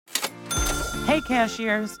Hey,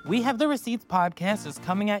 cashiers! We Have the Receipts podcast is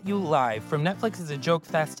coming at you live from Netflix is a Joke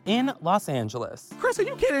Fest in Los Angeles. Chris, are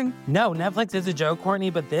you kidding? No, Netflix is a joke, Courtney,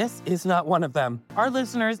 but this is not one of them. Our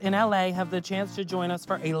listeners in LA have the chance to join us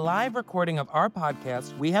for a live recording of our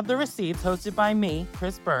podcast, We Have the Receipts, hosted by me,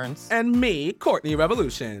 Chris Burns. And me, Courtney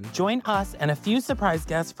Revolution. Join us and a few surprise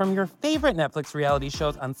guests from your favorite Netflix reality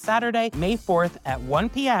shows on Saturday, May 4th at 1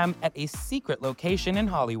 p.m. at a secret location in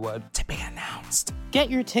Hollywood. To be announced. Get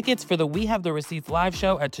your tickets for the We Have the Receipts live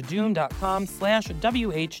show at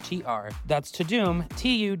tudum.com/WHTR. That's Tudum,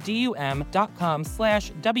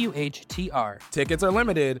 TUDUM.com/WHTR. Tickets are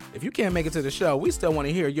limited. If you can't make it to the show, we still want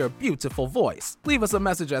to hear your beautiful voice. Leave us a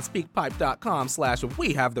message at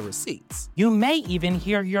speakpipe.com/We Have the Receipts. You may even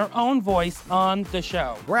hear your own voice on the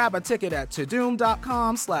show. Grab a ticket at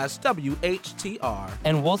tudum.com/WHTR.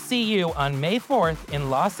 And we'll see you on May 4th in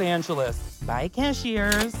Los Angeles. Bye,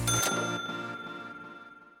 cashiers.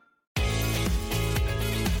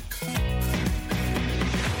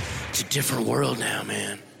 It's a different world now,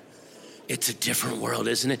 man. It's a different world,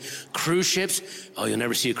 isn't it? Cruise ships. Oh, you'll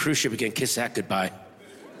never see a cruise ship again. Kiss that goodbye.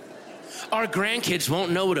 Our grandkids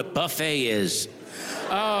won't know what a buffet is.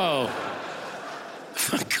 Oh.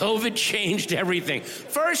 COVID changed everything.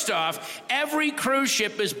 First off, every cruise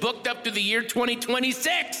ship is booked up to the year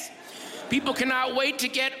 2026. People cannot wait to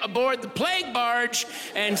get aboard the plague barge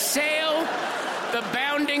and sail the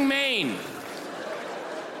bounding main.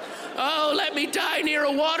 Oh, let me die near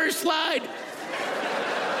a water slide.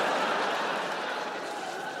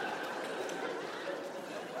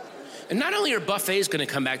 And not only are buffets going to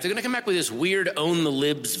come back, they're going to come back with this weird own the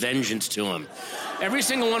libs vengeance to them. Every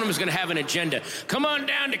single one of them is going to have an agenda. Come on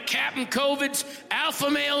down to Captain COVID's Alpha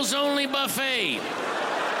Males Only Buffet.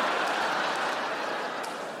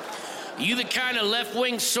 You the kind of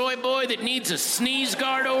left-wing soy boy that needs a sneeze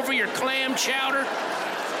guard over your clam chowder?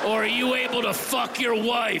 Or are you able to fuck your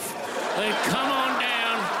wife? Then come on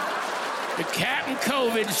down to Captain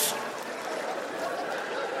COVID's.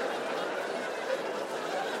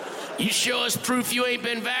 You show us proof you ain't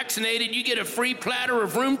been vaccinated, you get a free platter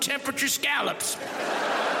of room temperature scallops.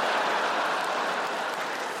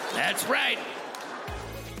 That's right.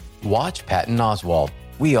 Watch Patton Oswalt,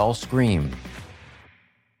 We All Scream,